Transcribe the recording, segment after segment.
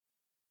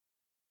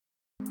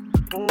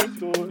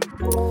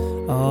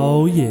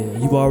Oh yeah,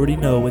 you already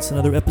know it's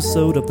another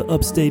episode of the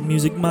Upstate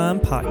Music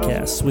Mind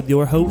podcast with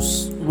your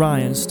hosts,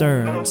 Ryan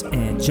Stearns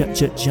and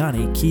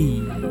Johnny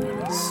Keys.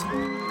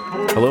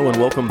 Hello and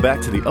welcome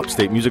back to the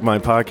Upstate Music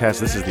Mind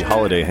podcast. This is the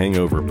Holiday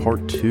Hangover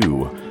Part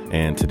 2.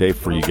 And today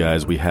for you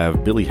guys, we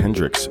have Billy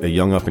Hendrix, a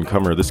young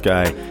up-and-comer. This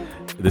guy,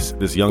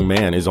 this young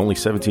man is only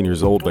 17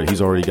 years old, but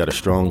he's already got a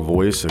strong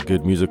voice, a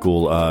good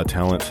musical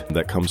talent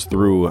that comes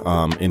through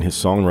in his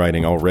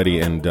songwriting already.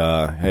 And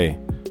hey,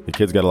 the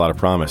kid's got a lot of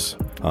promise.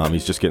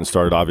 He's just getting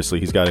started.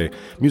 Obviously, he's got a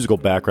musical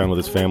background with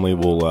his family.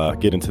 We'll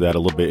get into that a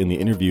little bit in the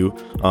interview.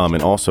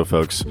 And also,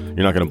 folks, you're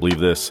not going to believe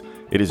this.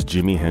 It is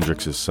Jimi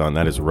Hendrix's son.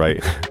 That is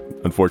right.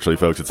 Unfortunately,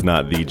 folks, it's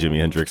not the Jimi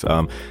Hendrix.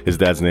 His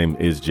dad's name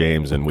is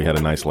James, and we had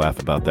a nice laugh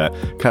about that.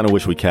 Kind of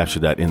wish we captured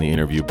that in the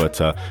interview,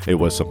 but it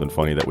was something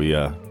funny that we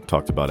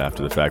talked about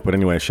after the fact. But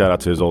anyway, shout out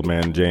to his old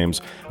man,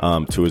 James,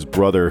 to his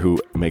brother, who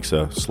makes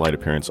a slight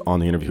appearance on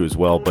the interview as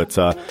well. But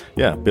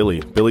yeah, Billy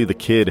the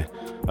Kid,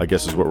 I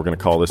guess is what we're going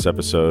to call this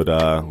episode.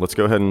 Let's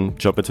go ahead and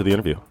jump into the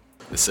interview.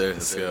 Yes, sir.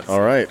 Let's go. All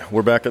right.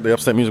 We're back at the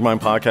Upstate Music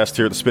Mind podcast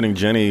here at the Spinning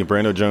Jenny,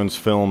 Brando Jones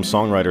Film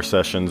Songwriter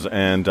Sessions,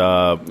 and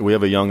we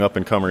have a young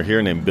up-and-comer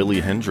here named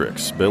Billy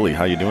Hendrix. Billy,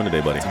 how you doing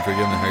today, buddy? I'm pretty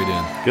good, man. How you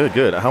doing?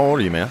 Good. How old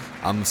are you, man?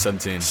 I'm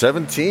 17.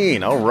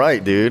 17. All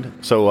right, dude.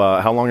 So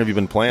how long have you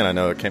been playing? I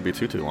know it can't be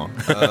too long.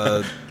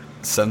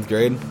 7th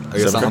grade. I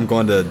guess I'm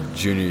going to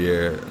junior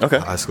year of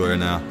high school right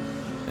now.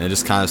 And it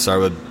just kind of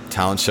started with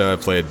talent show. I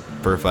played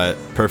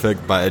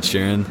Perfect by Ed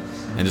Sheeran.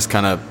 And just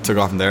kind of took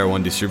off from there. I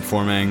went to street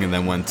performing and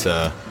then went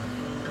to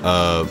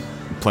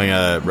playing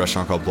at a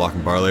restaurant called Block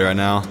and Barley right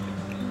now.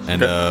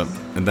 And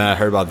and then I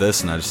heard about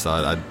this and I just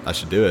thought I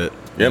should do it.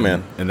 Yeah,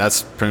 man. And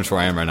that's pretty much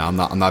where I am right now. I'm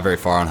not very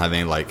far on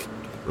having like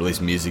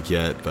released music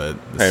yet, but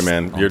hey,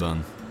 man, you're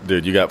done.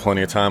 Dude, you got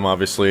plenty of time,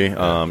 obviously.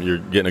 Yeah. You're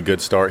getting a good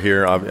start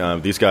here.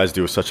 These guys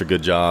do such a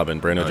good job,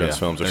 and Brando Jones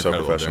Films are so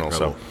professional.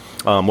 So,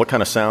 what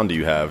kind of sound do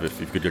you have? If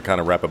you could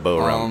kind of wrap a bow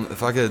around.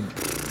 If I could.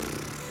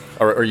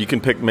 Or you can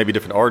pick maybe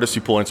different artists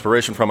you pull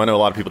inspiration from. I know a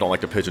lot of people don't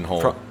like to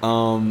pigeonhole.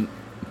 I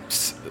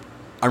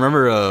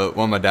remember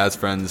one of my dad's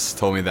friends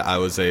told me that I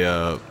was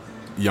a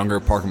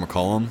younger Parker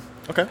McCollum.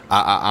 Okay.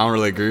 I don't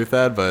really agree with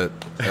that, but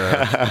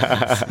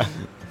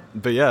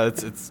but yeah,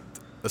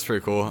 that's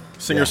pretty cool.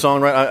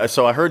 Singer-songwriter.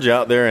 So I heard you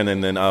out there,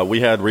 and then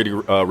we had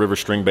River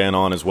String Band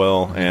on as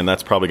well, and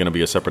that's probably going to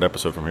be a separate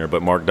episode from here.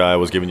 But Mark Dye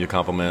was giving you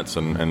compliments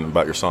and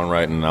about your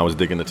songwriting, and I was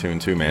digging the tune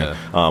too, man.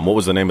 Yeah. What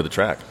was the name of the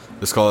track?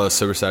 It's called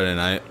Sober Saturday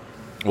Night.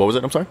 What was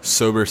it? I'm sorry?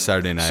 Sober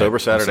Saturday Night. Sober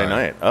Saturday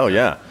Night. Oh,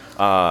 yeah.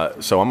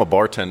 So I'm a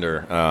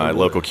bartender at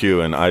Local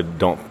Q, and I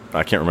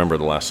can't remember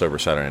the last Sober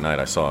Saturday Night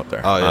I saw up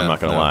there. Oh, yeah. I'm not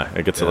going to lie.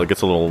 It gets a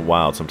little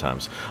wild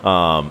sometimes.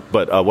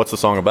 But what's the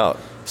song about?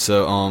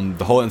 So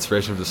the whole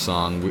inspiration for the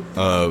song,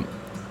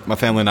 my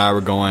family and I were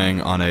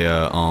going on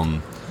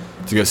a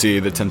to go see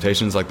the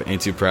Temptations, like the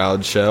Ain't Too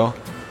Proud show.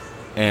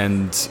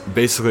 And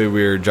basically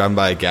we were driving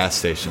by a gas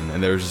station,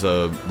 and there was just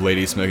a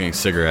lady smoking a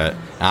cigarette.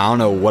 And I don't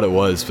know what it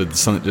was, but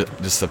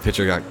just a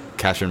picture got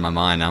captured in my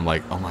mind. And I'm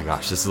like, oh my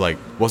gosh, this is like,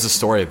 what's the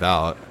story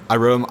about? I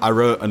wrote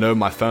a note on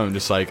my phone,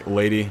 just like,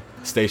 lady,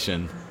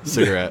 station,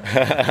 cigarette.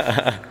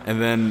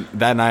 And then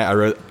that night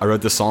I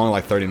wrote this song in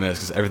like 30 minutes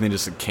because everything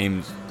just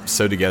came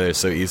so together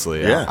so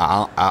easily. Yeah.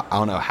 I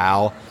don't know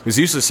how. Because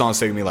usually songs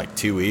take me like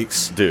 2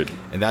 weeks. Dude.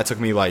 And that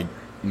took me like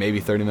maybe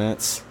 30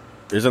 minutes.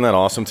 Isn't that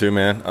awesome too,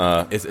 man?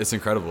 It's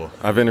incredible.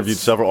 I've interviewed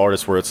several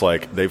artists where it's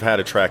like they've had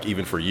a track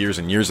even for years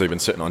and years they've been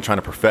sitting on trying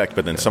to perfect,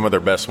 but then some of their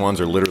best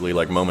ones are literally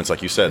like moments,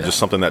 like you said, just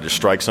something that just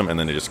strikes them, and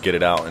then they just get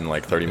it out in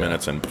like 30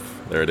 minutes, and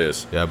there it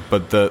is. Yeah,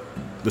 but the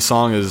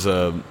song is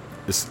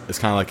it's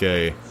kind of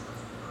like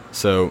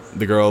so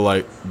the girl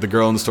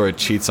in the story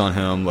cheats on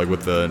him like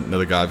with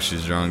another guy because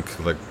she's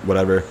drunk, like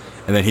whatever,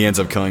 and then he ends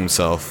up killing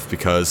himself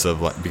because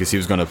he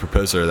was going to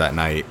propose to her that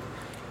night.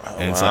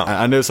 And wow.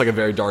 I know it's like a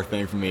very dark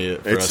thing for me,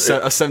 for a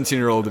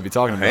 17-year-old to be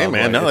talking about. Hey,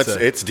 man, like,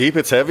 it's deep,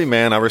 it's heavy,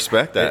 man. I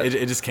respect that.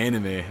 It just came to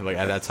me like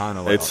at that time.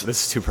 I'm like,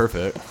 this is too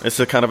perfect. It's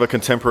a kind of a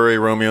contemporary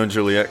Romeo and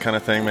Juliet kind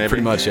of thing, maybe.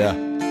 Pretty much, yeah.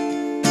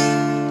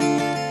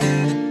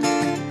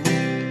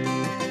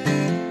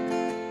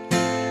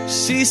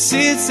 She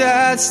sits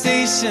at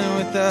station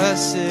with a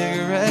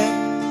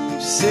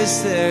cigarette. She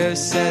sits there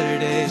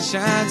Saturday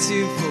trying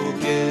to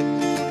forget.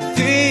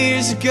 3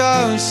 years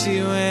ago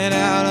she went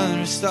out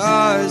under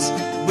stars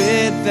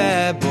with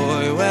that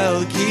boy,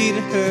 well, key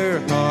to her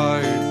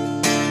heart.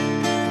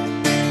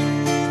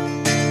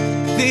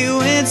 They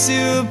went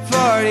to a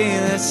party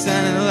that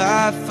sounded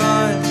like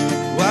fun.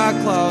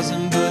 White claws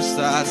and bush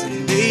lights,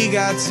 and they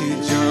got too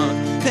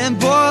drunk. Then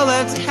boy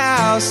left the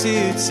house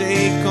to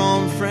take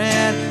on a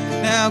friend.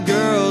 Now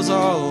girls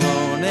all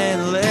alone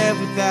and live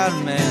without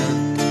a man.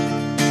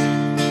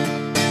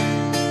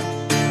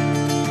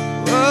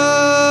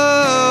 Oh,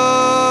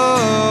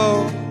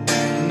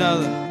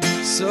 another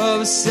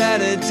sober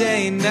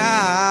Saturday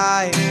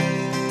night.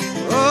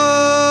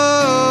 Oh,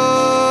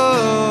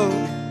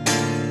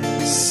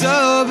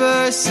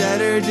 sober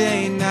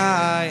Saturday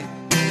night.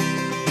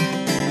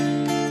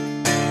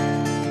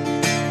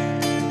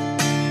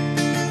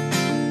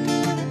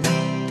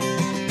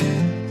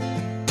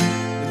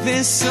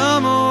 Then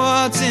someone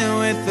walked in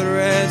with a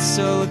red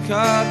solo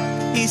cup.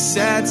 He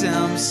sat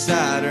down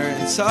beside her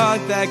and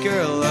talked that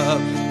girl up.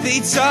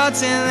 They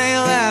talked and they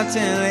laughed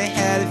and they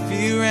had a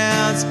few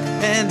rounds,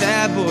 and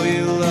that boy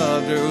who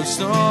loved her was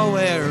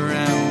nowhere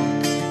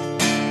around.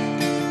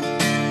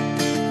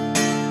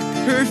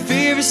 Her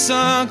favorite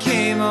song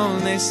came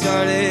on, they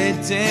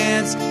started to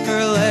dance.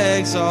 Her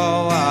legs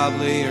all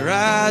wobbly, her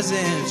eyes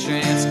in a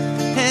trance.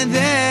 And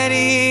then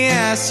he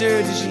asked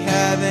her, did she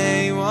have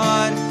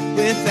anyone?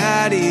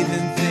 Without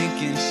even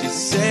thinking, she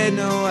said,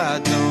 no, I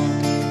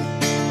don't.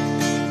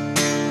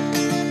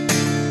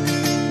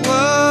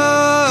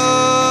 Whoa,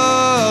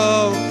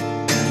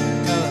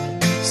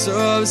 so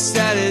it was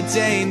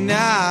Saturday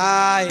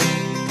night.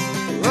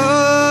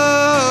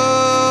 Whoa,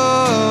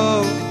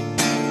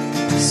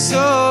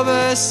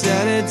 sober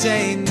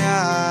Saturday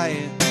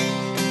night.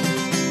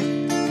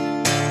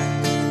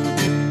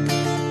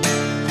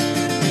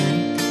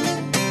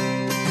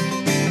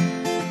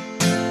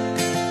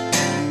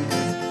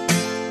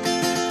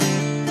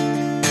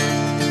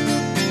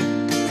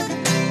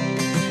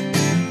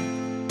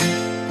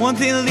 One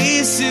thing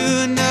leads to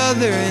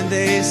another, and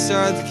they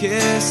start to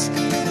kiss,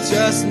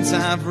 just in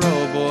time for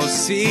old boy to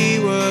see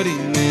what he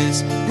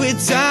missed.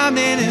 With time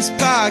in his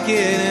pocket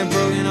and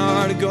broken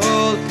heart of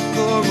gold,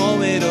 for a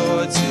moment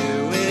or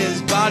two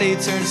his body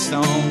turned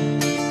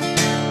stone.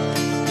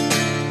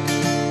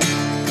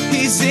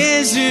 He's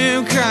in his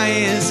room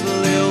crying, it's a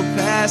little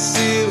past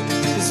 2.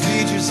 His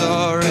future's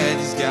all red,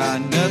 he's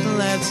got nothing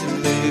left to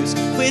lose.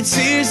 With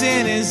tears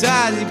in his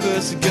eyes, he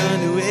puts a gun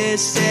to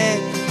his head.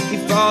 He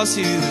falls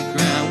to the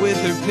ground with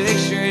her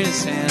picture in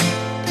his hand.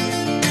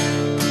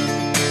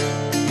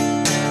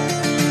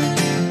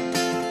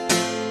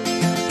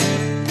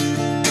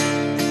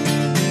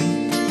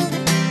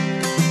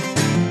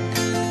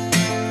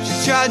 She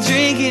tried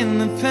drinking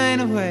the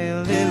pain away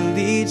a little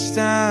each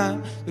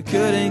time, but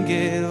couldn't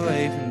get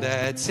away from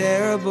that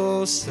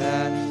terrible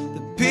sight.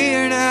 The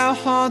beer now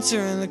haunts her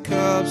and the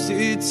cups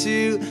do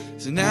too,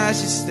 so now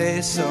she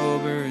stays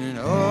sober and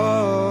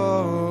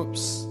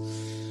hopes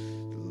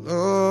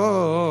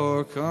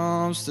Lord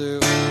comes through.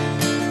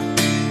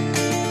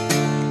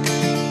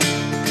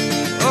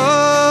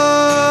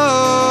 Oh,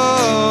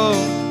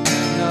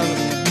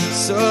 another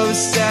sober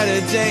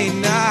Saturday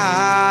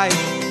night.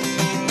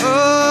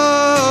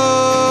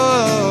 Oh,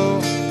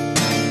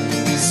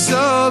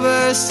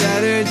 sober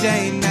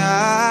Saturday night.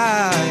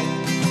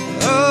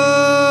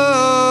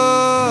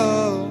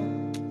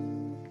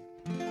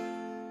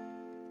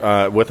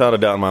 Without a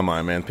doubt in my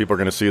mind, man, people are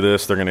going to see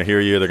this. They're going to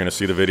hear you. They're going to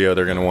see the video.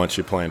 They're going to want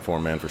you playing for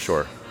them, man, for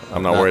sure.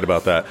 I'm not worried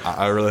about that.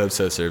 I really hope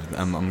so, sir.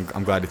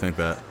 I'm glad you think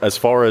that. As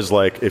far as,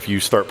 like, if you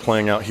start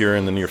playing out here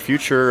in the near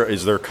future,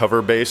 is there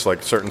cover base,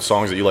 like certain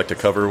songs that you like to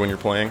cover when you're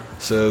playing?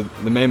 So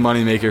the main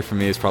money maker for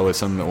me is probably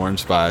Something the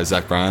Orange by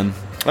Zach Bryan.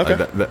 Okay.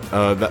 Like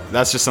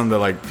that's just something that,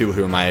 like, people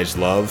who are my age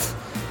love.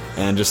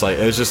 And just, like,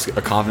 it was just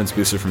a confidence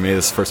booster for me.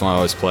 This is the first one I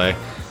always play.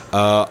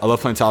 I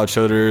love playing Tyler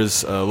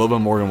Childers, a little bit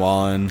of Morgan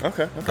Wallen.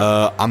 Okay.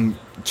 I'm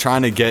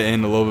trying to get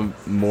in a little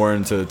bit more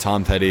into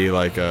Tom Petty,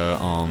 like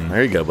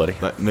there you go, buddy.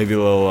 like maybe a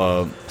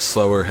little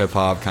slower hip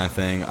hop kind of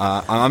thing.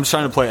 I'm just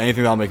trying to play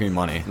anything that'll make me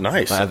money.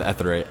 Nice. At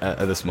the rate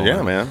at this moment.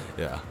 Yeah, man.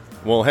 Yeah.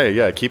 Well, hey,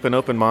 yeah, keep an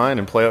open mind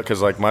and play out,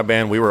 because, like, my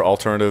band, we were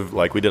alternative.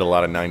 Like, we did a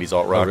lot of 90s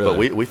alt rock,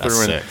 really? but we That's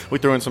threw in sick. we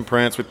threw in some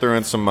Prince, we threw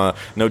in some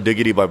No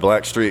Diggity by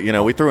Blackstreet. You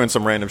know, we threw in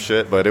some random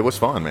shit, but it was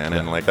fun, man.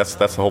 And, like, that's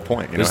the whole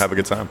point. You know, have a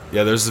good time.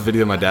 Yeah, there's this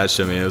video my dad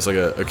showed me. It was like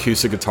an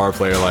acoustic guitar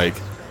player, like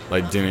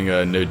doing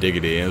a No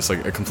Diggity, and it's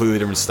like a completely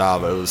different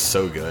style, but it was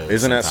so good.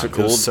 Isn't that so It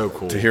cool? was so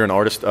cool to hear an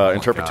artist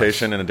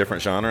interpretation gosh. in a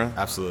different genre.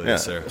 Absolutely, yeah.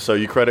 yes, sir. So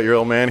you credit your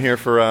old man here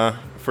for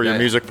your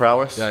music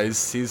prowess. Yeah,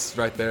 he's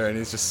right there, and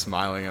he's just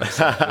smiling. And it's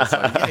like,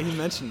 yeah, he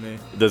mentioned me.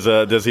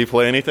 Does he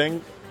play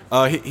anything?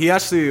 He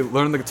actually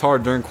learned the guitar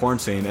during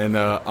quarantine, and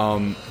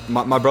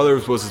my brother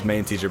was his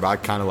main teacher, but I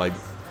kind of like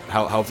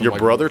helped him. Your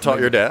brother taught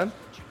your dad?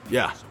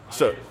 Yeah.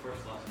 So,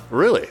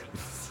 really?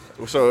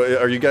 So,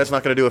 are you guys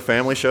not going to do a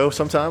family show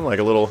sometime, like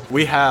a little?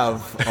 We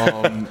have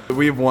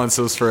once.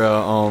 It was for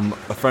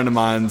a friend of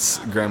mine's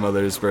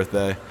grandmother's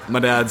birthday. My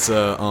dad's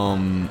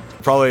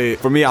probably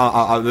for me.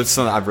 This is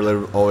something I've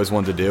really always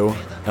wanted to do,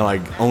 and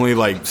like only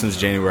like since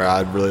January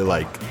I'd really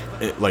like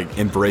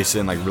embrace it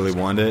and like really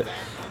wanted it.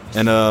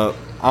 And I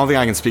don't think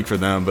I can speak for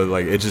them, but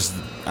like it just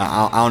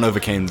I don't know if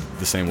it came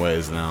the same way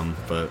as them,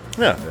 but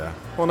Yeah.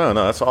 Well, no,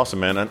 that's awesome,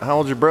 man. And how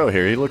old's your bro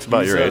here? He looks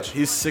about your age.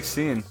 He's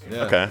 16.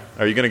 Yeah. Okay.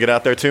 Are you going to get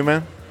out there too,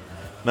 man?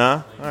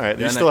 Nah? All right.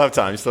 Yeah, you still have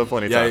time. You still have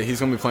plenty of Yeah, time. he's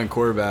gonna be playing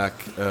quarterback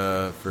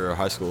for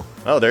high school.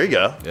 Oh, there you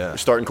go. Yeah. You're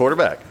starting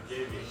quarterback.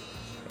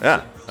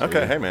 Yeah.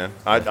 Okay. Hey, man.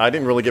 I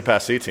didn't really get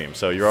past C-team,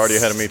 so you're already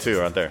ahead of me too,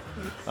 right there.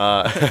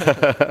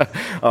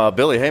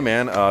 Billy, hey,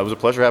 man. It was a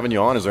pleasure having you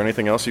on. Is there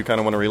anything else you kind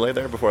of want to relay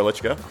there before I let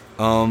you go?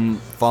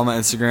 Follow my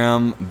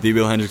Instagram,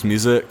 Billy Hendrix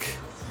Music.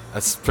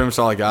 That's pretty much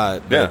all I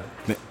got. Yeah.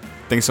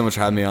 Thanks so much for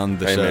having me on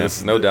the Hey, show. man,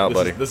 no doubt,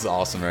 buddy. This is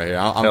awesome right here.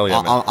 Hell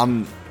yeah, man.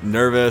 I'm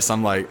nervous.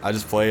 I'm like, I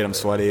just played. I'm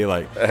sweaty.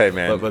 Like, Hey,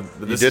 man, but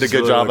you this did a is good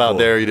really, job really out cool.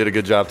 there. You did a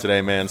good job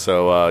today, man.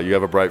 So you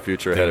have a bright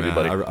future ahead Yeah, of you,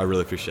 man, buddy. I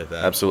really appreciate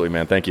that. Absolutely,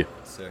 man. Thank you.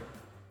 Sir.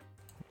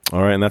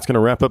 All right, and that's going to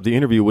wrap up the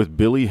interview with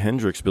Billy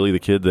Hendricks, Billy the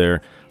Kid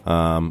there.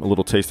 A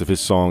little taste of his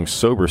song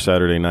Sober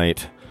Saturday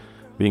Night.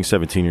 Being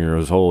 17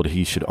 years old,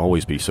 he should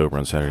always be sober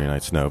on Saturday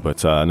nights. No,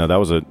 but no, that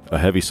was a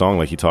heavy song,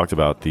 like he talked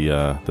about,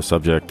 the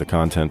subject, the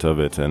content of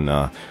it, and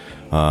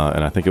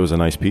I think it was a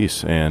nice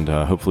piece, and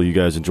hopefully you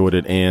guys enjoyed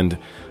it. And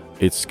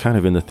it's kind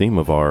of in the theme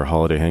of our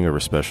holiday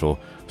hangover special,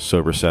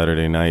 Sober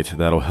Saturday Night.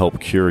 That'll help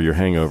cure your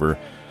hangover,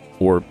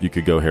 or you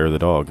could go hair the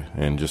dog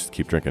and just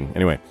keep drinking.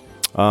 Anyway,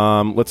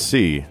 let's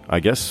see. I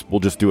guess we'll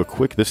just do a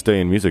quick This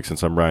Day in Music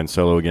since I'm Ryan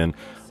Solo again.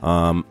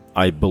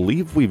 I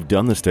believe we've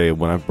done this day.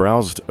 When I've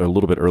browsed a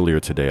little bit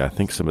earlier today, I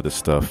think some of this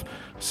stuff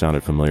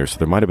sounded familiar. So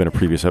there might have been a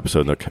previous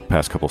episode in the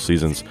past couple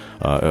seasons,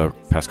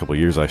 past couple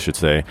years, I should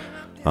say,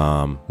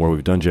 where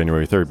we've done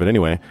January 3rd. But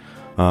anyway,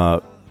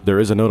 there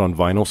is a note on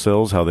vinyl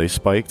sales, how they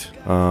spiked,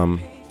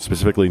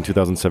 specifically in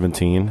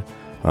 2017.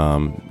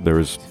 There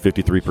was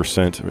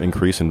 53%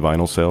 increase in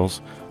vinyl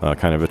sales,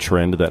 kind of a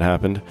trend that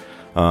happened.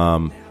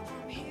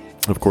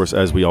 Of course,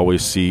 as we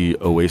always see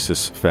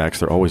Oasis facts,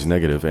 they're always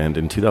negative. And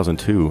in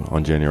 2002,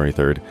 on January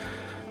 3rd,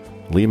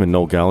 Liam and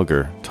Noel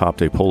Gallagher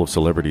topped a poll of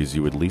celebrities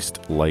you would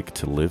least like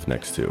to live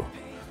next to.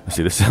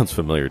 See, this sounds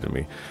familiar to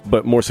me.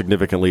 But more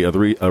significantly,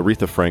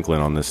 Aretha Franklin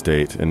on this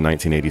date in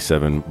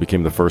 1987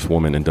 became the first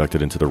woman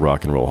inducted into the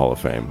Rock and Roll Hall of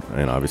Fame,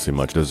 and obviously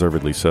much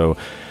deservedly so.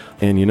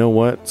 And you know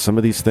what? Some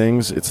of these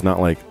things, it's not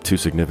like too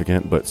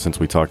significant, but since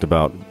we talked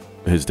about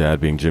his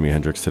dad being Jimi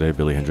Hendrix today,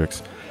 Billy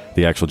Hendrix,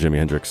 the actual Jimi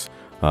Hendrix,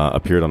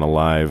 appeared on a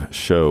live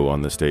show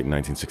on this date in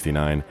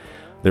 1969.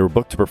 They were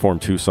booked to perform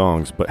 2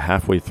 songs, but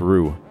halfway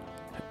through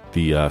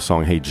the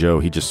song Hey Joe,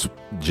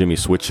 Jimmy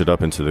switched it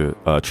up into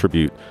the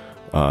tribute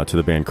to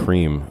the band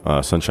Cream,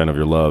 Sunshine of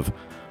Your Love,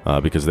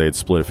 because they had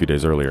split a few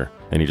days earlier.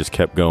 And he just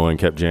kept going,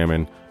 kept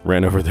jamming,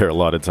 ran over their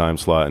allotted time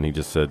slot, and he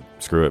just said,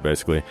 screw it,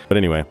 basically. But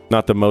anyway,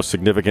 not the most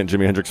significant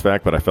Jimi Hendrix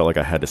fact, but I felt like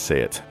I had to say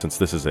it, since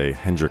this is a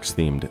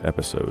Hendrix-themed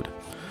episode.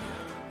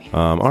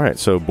 All right,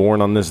 so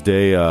born on this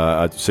day,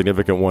 a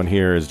significant one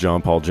here is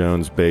John Paul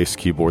Jones, bass,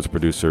 keyboards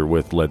producer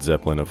with Led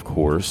Zeppelin, of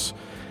course,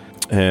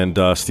 and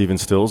Stephen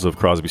Stills of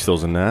Crosby,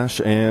 Stills & Nash,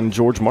 and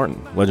George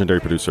Martin, legendary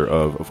producer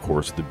of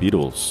course, the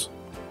Beatles.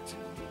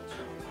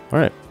 All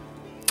right,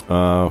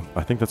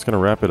 I think that's going to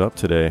wrap it up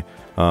today.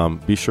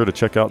 Be sure to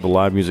check out the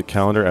live music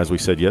calendar, as we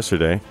said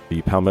yesterday.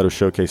 The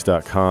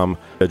PalmettoShowcase.com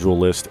schedule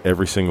list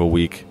every single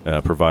week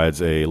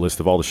provides a list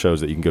of all the shows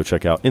that you can go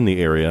check out in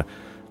the area.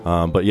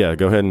 But yeah,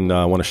 go ahead and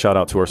want to shout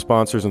out to our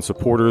sponsors and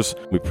supporters.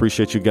 We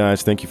appreciate you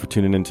guys. Thank you for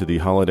tuning into the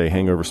Holiday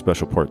Hangover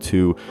Special Part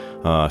 2.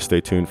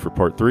 Stay tuned for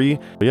Part 3.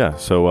 But yeah,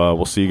 so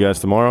we'll see you guys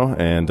tomorrow,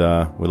 and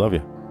we love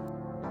you.